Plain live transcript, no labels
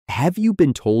Have you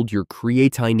been told your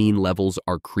creatinine levels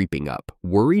are creeping up?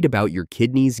 Worried about your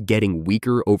kidneys getting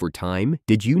weaker over time?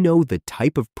 Did you know the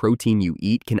type of protein you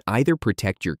eat can either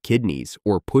protect your kidneys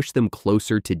or push them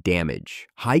closer to damage?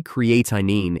 High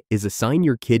creatinine is a sign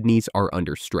your kidneys are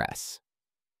under stress.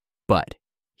 But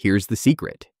here's the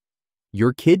secret.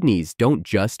 Your kidneys don't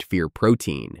just fear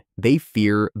protein, they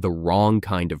fear the wrong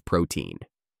kind of protein.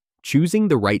 Choosing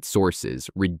the right sources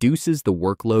reduces the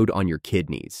workload on your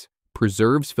kidneys,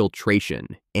 preserves filtration,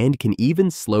 and can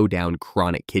even slow down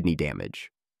chronic kidney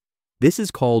damage. This is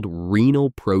called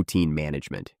renal protein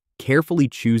management, carefully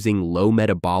choosing low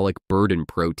metabolic burden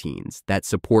proteins that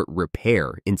support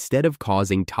repair instead of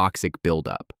causing toxic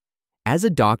buildup. As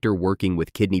a doctor working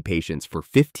with kidney patients for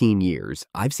 15 years,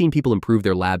 I've seen people improve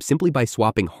their labs simply by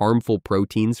swapping harmful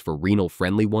proteins for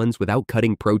renal-friendly ones without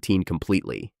cutting protein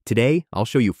completely. Today, I'll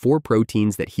show you 4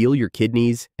 proteins that heal your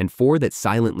kidneys and 4 that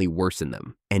silently worsen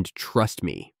them. And trust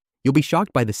me, you'll be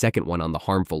shocked by the second one on the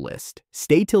harmful list.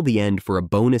 Stay till the end for a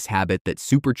bonus habit that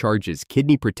supercharges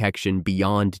kidney protection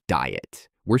beyond diet.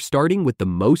 We're starting with the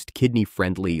most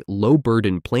kidney-friendly,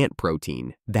 low-burden plant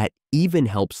protein that even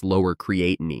helps lower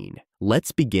creatinine.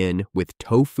 Let's begin with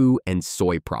tofu and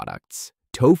soy products.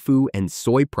 Tofu and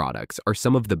soy products are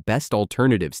some of the best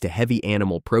alternatives to heavy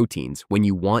animal proteins when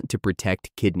you want to protect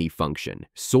kidney function.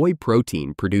 Soy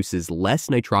protein produces less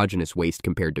nitrogenous waste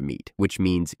compared to meat, which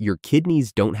means your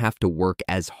kidneys don't have to work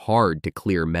as hard to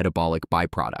clear metabolic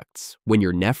byproducts. When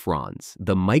your nephrons,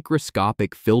 the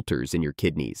microscopic filters in your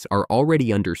kidneys, are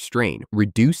already under strain,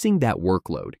 reducing that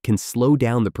workload can slow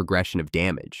down the progression of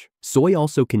damage. Soy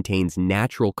also contains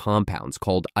natural compounds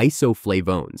called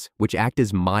isoflavones, which act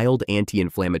as mild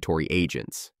anti-inflammatory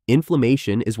agents.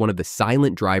 Inflammation is one of the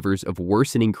silent drivers of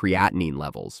worsening creatinine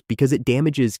levels because it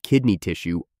damages kidney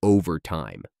tissue over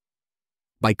time.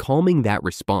 By calming that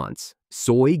response,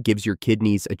 soy gives your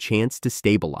kidneys a chance to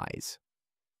stabilize.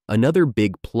 Another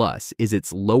big plus is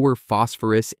its lower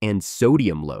phosphorus and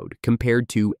sodium load compared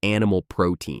to animal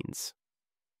proteins.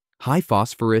 High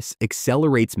phosphorus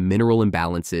accelerates mineral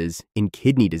imbalances in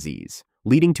kidney disease,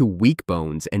 leading to weak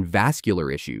bones and vascular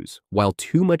issues, while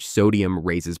too much sodium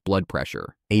raises blood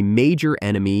pressure, a major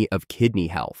enemy of kidney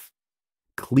health.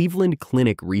 Cleveland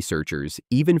Clinic researchers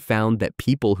even found that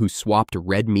people who swapped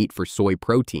red meat for soy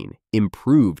protein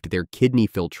improved their kidney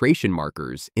filtration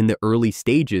markers in the early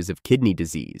stages of kidney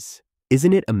disease.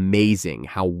 Isn't it amazing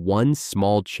how one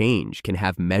small change can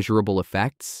have measurable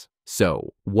effects?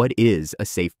 So, what is a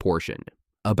safe portion?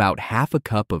 About half a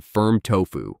cup of firm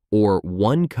tofu or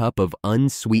 1 cup of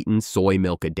unsweetened soy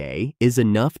milk a day is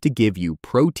enough to give you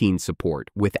protein support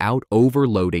without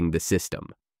overloading the system.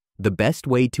 The best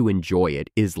way to enjoy it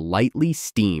is lightly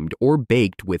steamed or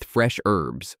baked with fresh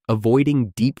herbs, avoiding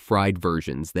deep-fried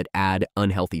versions that add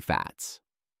unhealthy fats.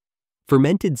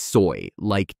 Fermented soy,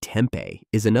 like tempeh,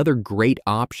 is another great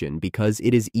option because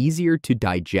it is easier to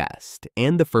digest,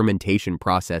 and the fermentation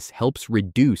process helps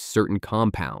reduce certain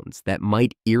compounds that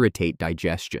might irritate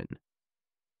digestion.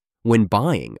 When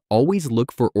buying, always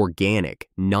look for organic,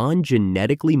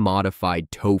 non-genetically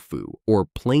modified tofu or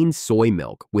plain soy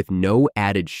milk with no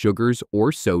added sugars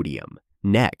or sodium.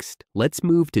 Next, let's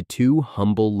move to 2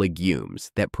 humble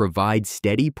legumes that provide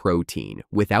steady protein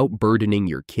without burdening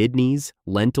your kidneys,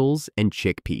 lentils, and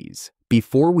chickpeas.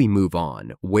 Before we move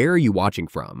on, where are you watching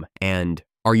from? And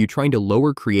are you trying to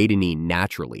lower creatinine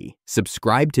naturally?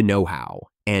 Subscribe to Knowhow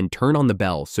and turn on the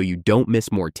bell so you don't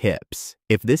miss more tips.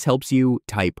 If this helps you,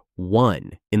 type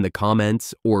 1 in the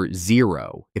comments or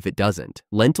 0 if it doesn't.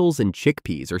 Lentils and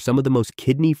chickpeas are some of the most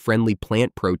kidney-friendly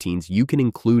plant proteins you can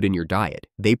include in your diet.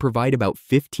 They provide about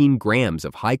 15 grams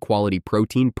of high-quality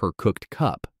protein per cooked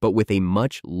cup, but with a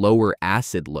much lower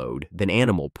acid load than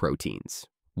animal proteins.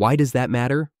 Why does that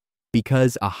matter?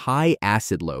 Because a high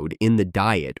acid load in the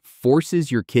diet forces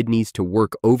your kidneys to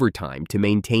work overtime to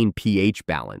maintain pH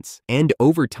balance, and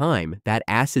over time, that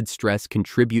acid stress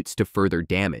contributes to further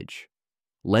damage.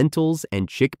 Lentils and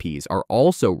chickpeas are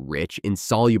also rich in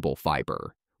soluble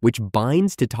fiber, which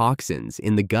binds to toxins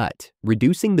in the gut,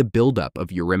 reducing the buildup of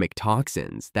uremic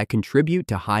toxins that contribute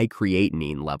to high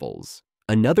creatinine levels.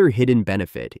 Another hidden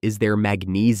benefit is their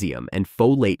magnesium and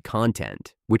folate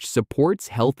content, which supports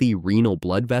healthy renal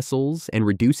blood vessels and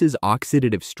reduces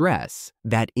oxidative stress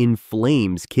that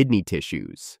inflames kidney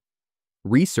tissues.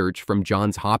 Research from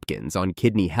Johns Hopkins on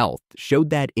kidney health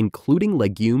showed that including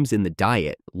legumes in the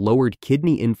diet lowered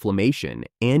kidney inflammation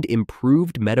and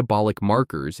improved metabolic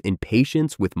markers in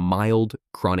patients with mild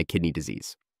chronic kidney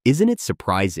disease. Isn't it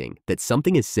surprising that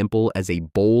something as simple as a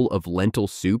bowl of lentil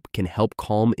soup can help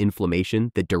calm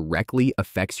inflammation that directly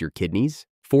affects your kidneys?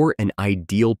 For an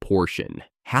ideal portion,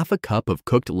 Half a cup of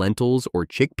cooked lentils or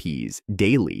chickpeas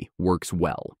daily works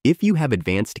well. If you have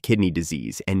advanced kidney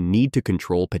disease and need to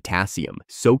control potassium,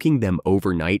 soaking them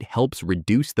overnight helps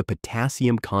reduce the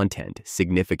potassium content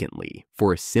significantly.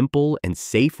 For a simple and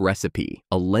safe recipe,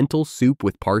 a lentil soup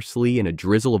with parsley and a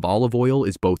drizzle of olive oil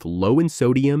is both low in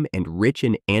sodium and rich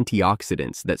in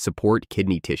antioxidants that support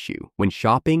kidney tissue. When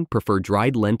shopping, prefer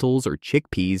dried lentils or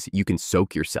chickpeas you can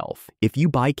soak yourself. If you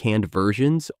buy canned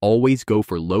versions, always go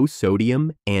for low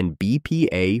sodium and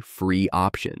BPA-free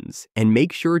options, and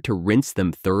make sure to rinse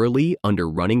them thoroughly under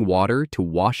running water to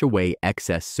wash away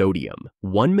excess sodium.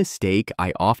 One mistake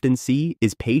I often see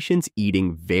is patients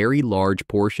eating very large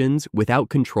portions without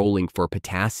controlling for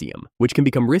potassium, which can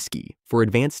become risky for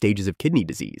advanced stages of kidney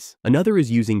disease. Another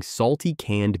is using salty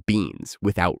canned beans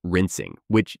without rinsing,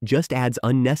 which just adds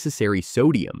unnecessary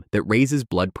sodium that raises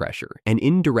blood pressure and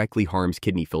indirectly harms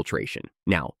kidney filtration.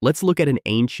 Now, let's look at an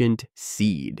ancient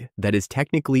seed that is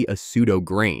technically a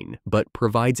pseudo-grain, but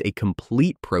provides a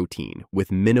complete protein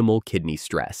with minimal kidney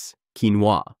stress: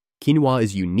 quinoa. Quinoa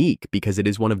is unique because it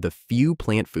is one of the few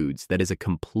plant foods that is a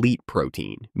complete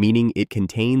protein, meaning it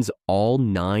contains all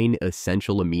 9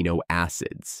 essential amino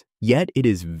acids. Yet it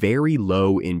is very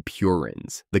low in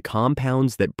purines, the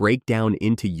compounds that break down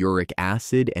into uric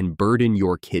acid and burden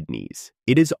your kidneys.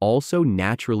 It is also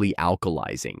naturally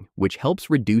alkalizing, which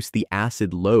helps reduce the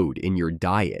acid load in your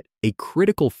diet, a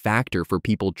critical factor for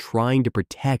people trying to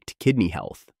protect kidney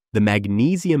health. The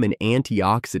magnesium and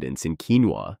antioxidants in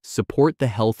quinoa support the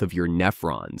health of your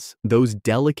nephrons, those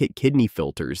delicate kidney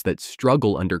filters that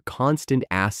struggle under constant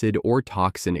acid or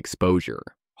toxin exposure.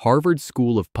 Harvard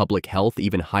School of Public Health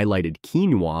even highlighted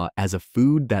quinoa as a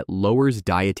food that lowers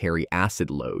dietary acid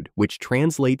load, which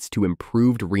translates to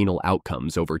improved renal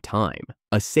outcomes over time.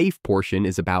 A safe portion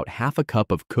is about half a cup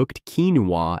of cooked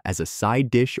quinoa as a side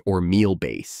dish or meal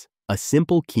base. A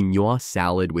simple quinoa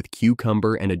salad with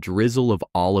cucumber and a drizzle of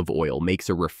olive oil makes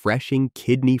a refreshing,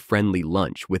 kidney-friendly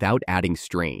lunch without adding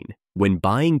strain. When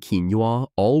buying quinoa,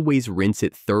 always rinse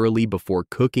it thoroughly before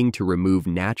cooking to remove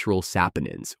natural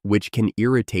saponins, which can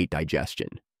irritate digestion.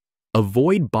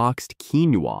 Avoid boxed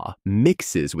quinoa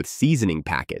mixes with seasoning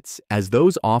packets, as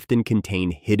those often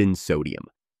contain hidden sodium.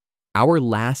 Our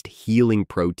last healing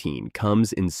protein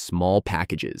comes in small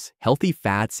packages, healthy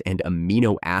fats and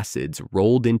amino acids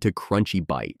rolled into crunchy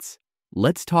bites.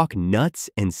 Let's talk nuts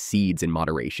and seeds in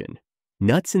moderation.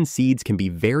 Nuts and seeds can be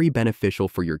very beneficial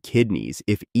for your kidneys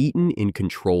if eaten in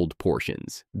controlled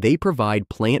portions. They provide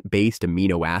plant-based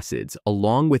amino acids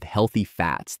along with healthy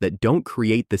fats that don't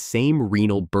create the same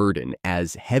renal burden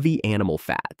as heavy animal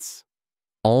fats.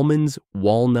 Almonds,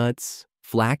 walnuts,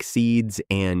 flax seeds,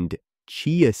 and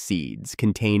chia seeds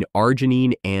contain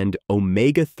arginine and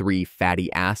omega-3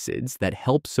 fatty acids that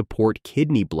help support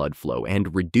kidney blood flow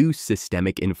and reduce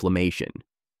systemic inflammation.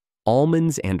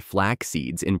 Almonds and flax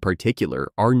seeds in particular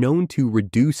are known to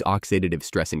reduce oxidative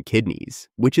stress in kidneys,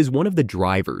 which is one of the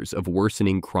drivers of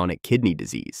worsening chronic kidney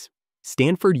disease.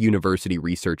 Stanford University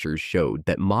researchers showed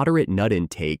that moderate nut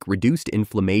intake reduced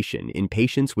inflammation in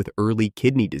patients with early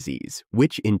kidney disease,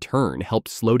 which in turn helped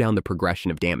slow down the progression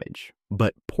of damage.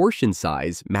 But portion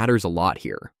size matters a lot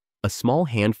here. A small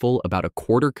handful, about a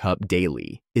quarter cup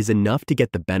daily, is enough to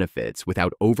get the benefits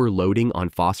without overloading on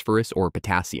phosphorus or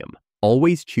potassium.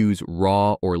 Always choose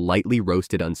raw or lightly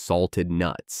roasted unsalted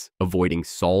nuts, avoiding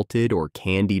salted or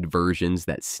candied versions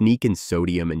that sneak in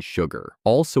sodium and sugar.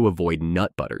 Also avoid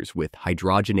nut butters with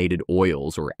hydrogenated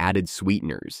oils or added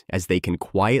sweeteners, as they can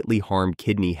quietly harm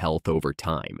kidney health over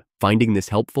time. Finding this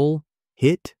helpful?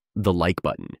 Hit the like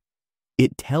button.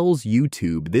 It tells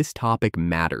YouTube this topic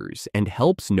matters and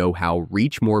helps Knowhow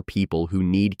reach more people who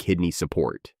need kidney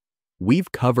support.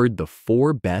 We've covered the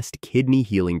 4 best kidney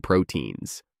healing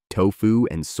proteins: tofu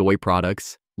and soy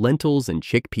products, lentils and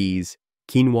chickpeas,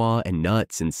 quinoa and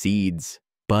nuts and seeds.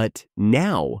 But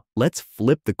now, let's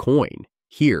flip the coin.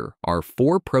 Here are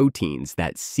 4 proteins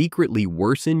that secretly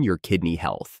worsen your kidney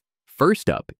health.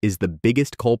 First up is the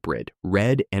biggest culprit: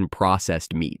 red and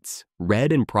processed meats.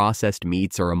 Red and processed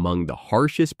meats are among the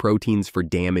harshest proteins for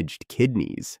damaged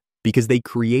kidneys because they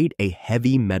create a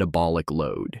heavy metabolic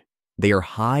load. They are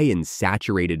high in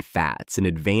saturated fats and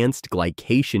advanced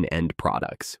glycation end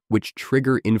products, which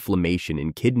trigger inflammation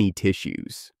in kidney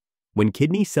tissues. When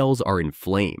kidney cells are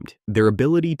inflamed, their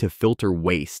ability to filter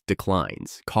waste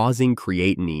declines, causing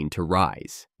creatinine to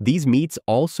rise. These meats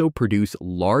also produce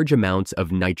large amounts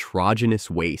of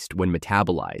nitrogenous waste when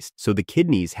metabolized, so the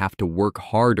kidneys have to work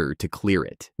harder to clear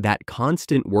it. That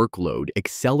constant workload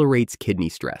accelerates kidney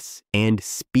stress and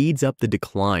speeds up the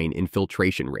decline in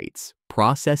filtration rates,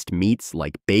 Processed meats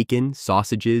like bacon,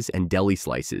 sausages, and deli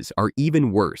slices are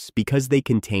even worse because they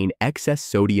contain excess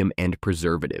sodium and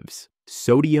preservatives.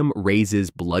 Sodium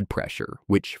raises blood pressure,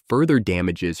 which further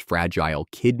damages fragile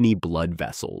kidney blood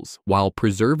vessels, while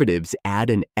preservatives add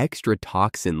an extra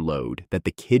toxin load that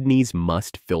the kidneys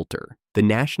must filter. The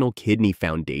National Kidney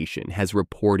Foundation has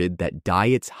reported that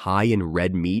diets high in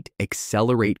red meat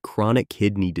accelerate chronic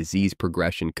kidney disease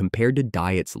progression compared to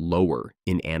diets lower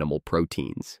in animal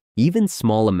proteins. Even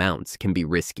small amounts can be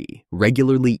risky.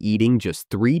 Regularly eating just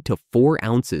 3 to 4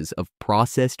 ounces of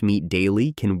processed meat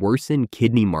daily can worsen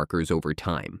kidney markers over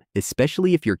time,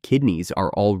 especially if your kidneys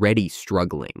are already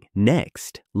struggling.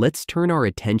 Next, let's turn our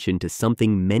attention to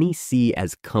something many see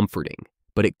as comforting,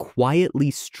 but it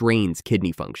quietly strains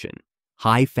kidney function: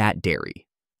 high-fat dairy.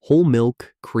 Whole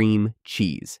milk, cream,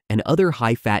 cheese, and other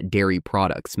high-fat dairy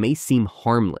products may seem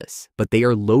harmless, but they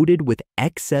are loaded with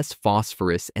excess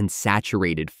phosphorus and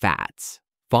saturated fats.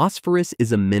 Phosphorus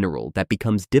is a mineral that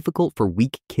becomes difficult for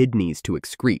weak kidneys to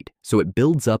excrete, so it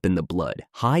builds up in the blood.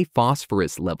 High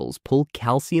phosphorus levels pull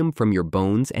calcium from your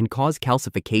bones and cause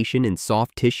calcification in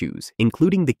soft tissues,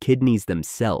 including the kidneys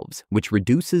themselves, which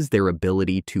reduces their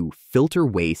ability to filter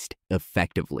waste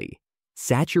effectively.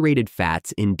 Saturated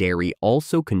fats in dairy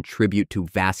also contribute to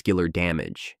vascular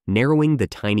damage, narrowing the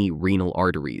tiny renal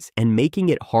arteries and making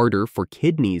it harder for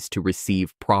kidneys to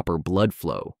receive proper blood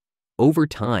flow. Over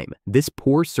time, this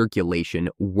poor circulation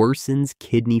worsens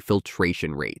kidney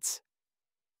filtration rates.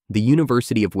 The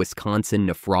University of Wisconsin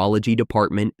Nephrology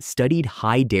Department studied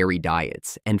high dairy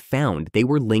diets and found they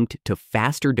were linked to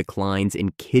faster declines in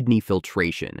kidney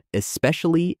filtration,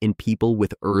 especially in people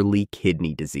with early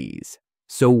kidney disease.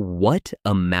 So what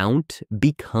amount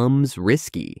becomes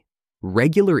risky?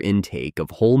 Regular intake of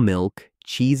whole milk,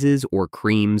 cheeses, or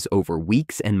creams over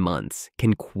weeks and months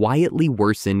can quietly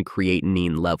worsen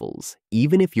creatinine levels,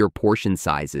 even if your portion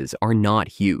sizes are not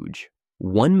huge.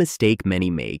 One mistake many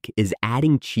make is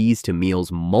adding cheese to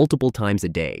meals multiple times a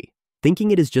day,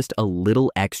 thinking it is just a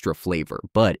little extra flavor,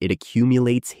 but it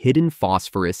accumulates hidden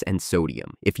phosphorus and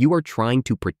sodium. If you are trying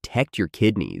to protect your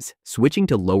kidneys, switching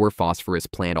to lower phosphorus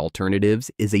plant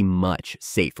alternatives is a much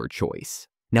safer choice.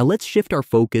 Now let's shift our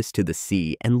focus to the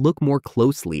sea and look more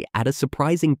closely at a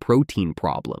surprising protein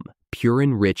problem: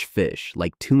 purin-rich fish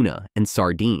like tuna and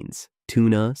sardines.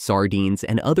 Tuna, sardines,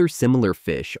 and other similar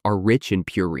fish are rich in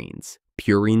purines.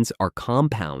 Purines are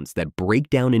compounds that break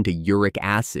down into uric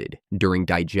acid during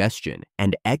digestion,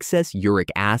 and excess uric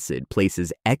acid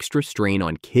places extra strain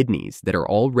on kidneys that are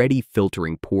already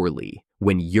filtering poorly.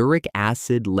 When uric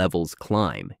acid levels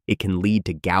climb, it can lead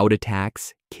to gout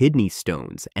attacks, kidney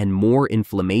stones, and more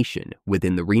inflammation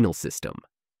within the renal system.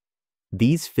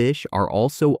 These fish are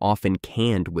also often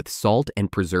canned with salt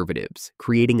and preservatives,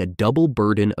 creating a double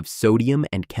burden of sodium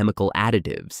and chemical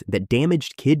additives that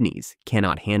damaged kidneys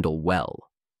cannot handle well.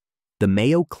 The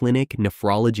Mayo Clinic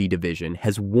Nephrology Division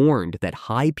has warned that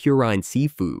high purine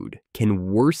seafood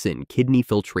can worsen kidney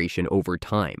filtration over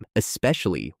time,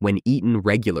 especially when eaten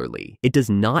regularly. It does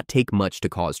not take much to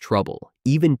cause trouble.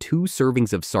 Even 2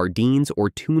 servings of sardines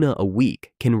or tuna a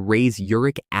week can raise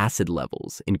uric acid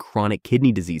levels in chronic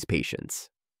kidney disease patients.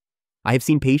 I have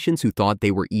seen patients who thought they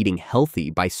were eating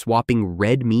healthy by swapping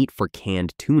red meat for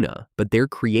canned tuna, but their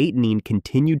creatinine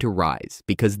continued to rise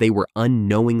because they were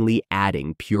unknowingly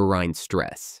adding purine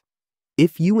stress.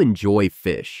 If you enjoy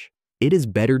fish, it is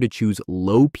better to choose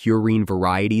low purine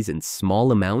varieties in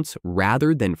small amounts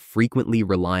rather than frequently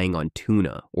relying on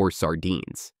tuna or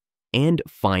sardines. And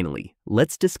finally,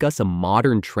 let's discuss a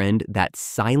modern trend that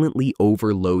silently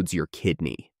overloads your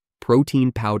kidney: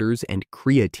 protein powders and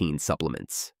creatine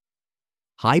supplements.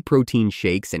 High-protein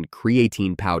shakes and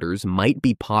creatine powders might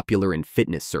be popular in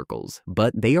fitness circles,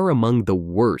 but they are among the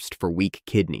worst for weak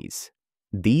kidneys.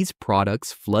 These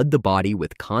products flood the body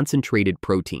with concentrated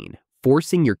protein,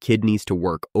 forcing your kidneys to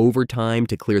work overtime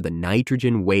to clear the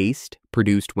nitrogen waste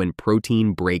produced when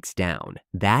protein breaks down.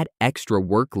 That extra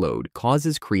workload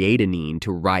causes creatinine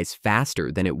to rise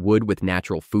faster than it would with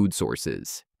natural food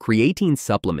sources. Creatine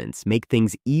supplements make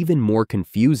things even more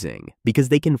confusing because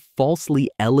they can falsely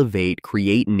elevate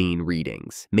creatinine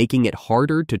readings, making it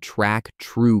harder to track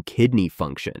true kidney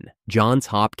function. Johns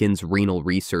Hopkins renal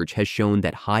research has shown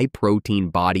that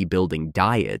high-protein bodybuilding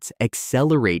diets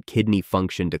accelerate kidney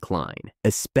function decline,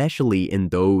 especially in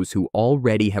those who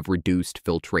already have reduced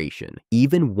filtration.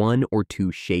 Even 1 or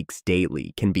 2 shakes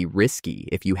daily can be risky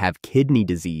if you have kidney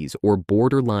disease or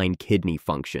borderline kidney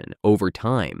function. Over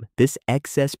time, this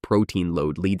excess protein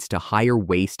load leads to higher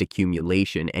waste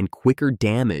accumulation and quicker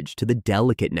damage to the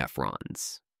delicate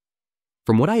nephrons.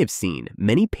 From what I have seen,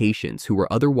 many patients who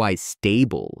were otherwise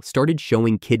stable started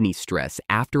showing kidney stress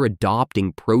after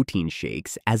adopting protein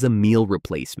shakes as a meal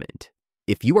replacement.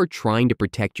 If you are trying to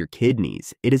protect your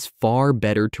kidneys, it is far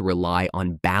better to rely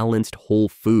on balanced whole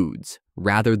foods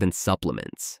rather than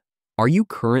supplements. Are you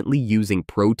currently using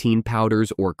protein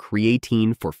powders or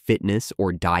creatine for fitness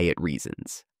or diet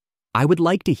reasons? I would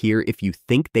like to hear if you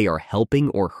think they are helping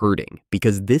or hurting,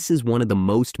 because this is one of the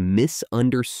most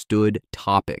misunderstood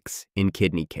topics in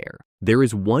kidney care. There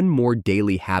is one more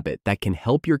daily habit that can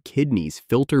help your kidneys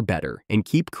filter better and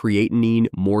keep creatinine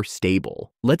more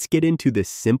stable. Let's get into this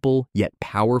simple yet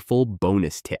powerful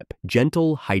bonus tip.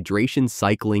 Gentle hydration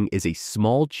cycling is a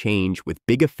small change with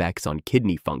big effects on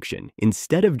kidney function.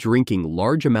 Instead of drinking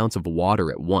large amounts of water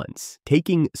at once,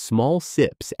 taking small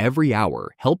sips every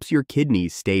hour helps your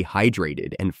kidneys stay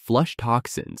hydrated and flush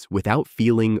toxins without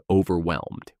feeling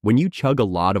overwhelmed. When you chug a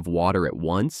lot of water at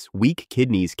once, weak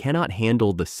kidneys cannot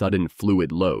handle the sudden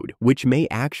fluid load, which may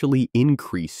actually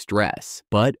increase stress.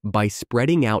 But by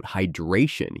spreading out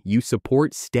hydration, you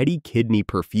support steady kidney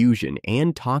perfusion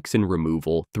and toxin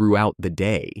removal throughout the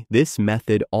day. This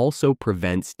method also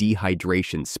prevents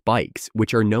dehydration spikes,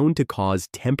 which are known to cause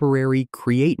temporary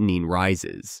creatinine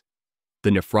rises. The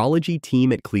nephrology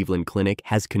team at Cleveland Clinic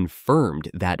has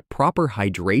confirmed that proper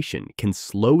hydration can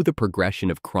slow the progression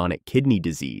of chronic kidney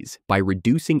disease by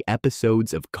reducing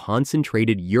episodes of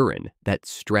concentrated urine that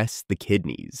stress the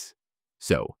kidneys.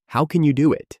 So, how can you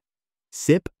do it?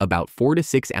 Sip about 4 to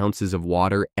 6 ounces of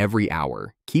water every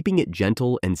hour, keeping it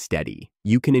gentle and steady.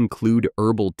 You can include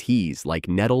herbal teas like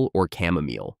nettle or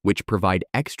chamomile, which provide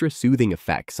extra soothing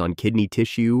effects on kidney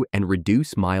tissue and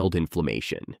reduce mild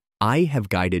inflammation. I have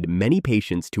guided many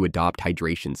patients to adopt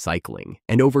hydration cycling,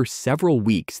 and over several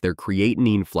weeks their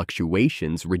creatinine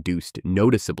fluctuations reduced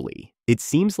noticeably. It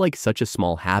seems like such a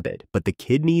small habit, but the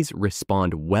kidneys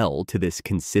respond well to this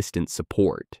consistent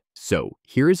support. So,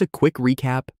 here is a quick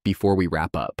recap before we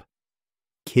wrap up.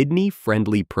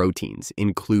 Kidney-friendly proteins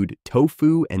include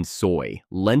tofu and soy,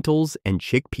 lentils and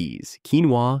chickpeas,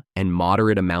 quinoa, and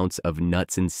moderate amounts of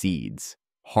nuts and seeds.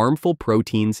 Harmful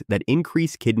proteins that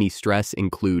increase kidney stress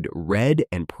include red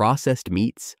and processed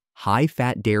meats,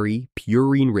 high-fat dairy,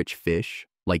 purine-rich fish,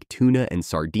 like tuna and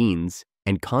sardines,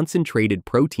 and concentrated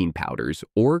protein powders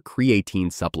or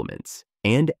creatine supplements.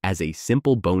 And as a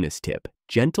simple bonus tip,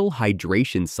 gentle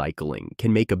hydration cycling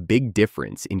can make a big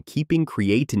difference in keeping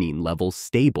creatinine levels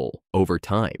stable over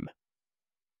time.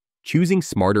 Choosing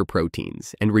smarter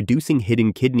proteins and reducing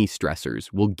hidden kidney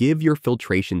stressors will give your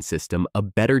filtration system a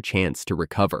better chance to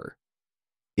recover.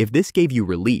 If this gave you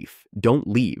relief, don't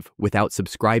leave without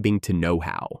subscribing to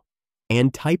Knowhow.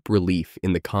 And type relief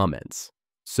in the comments.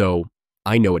 So,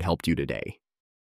 I know it helped you today.